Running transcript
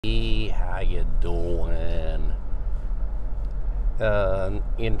doing? An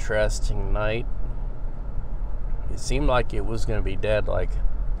interesting night. It seemed like it was going to be dead like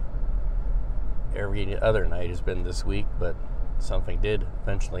every other night has been this week, but something did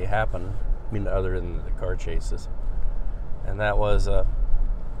eventually happen, I mean, other than the car chases. And that was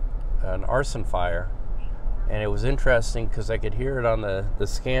an arson fire. And it was interesting because I could hear it on the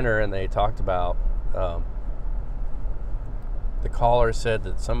scanner, and they talked about, the caller said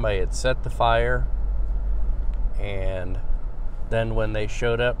that somebody had set the fire, and then when they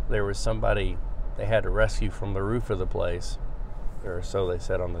showed up, there was somebody they had to rescue from the roof of the place, or so they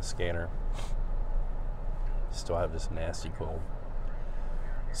said on the scanner. Still have this nasty cold.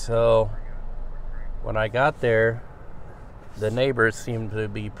 So when I got there, the neighbors seemed to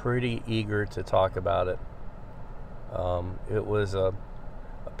be pretty eager to talk about it.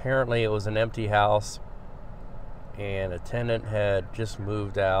 Apparently it was an empty house, and a tenant had just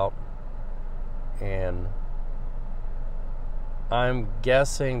moved out, and I'm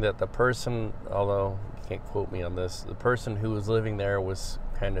guessing that the person, although you can't quote me on this, the person who was living there was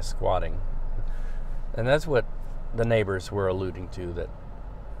kind of squatting. And that's what the neighbors were alluding to, that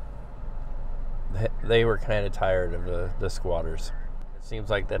they were kind of tired of the squatters. It seems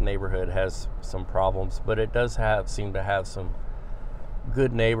like that neighborhood has some problems, but it does seem to have some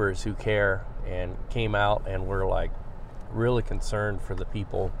good neighbors who care and came out and were like really concerned for the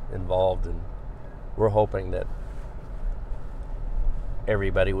people involved, and we're hoping that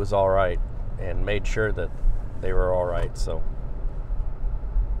everybody was all right and made sure that they were all right. So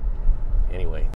anyway.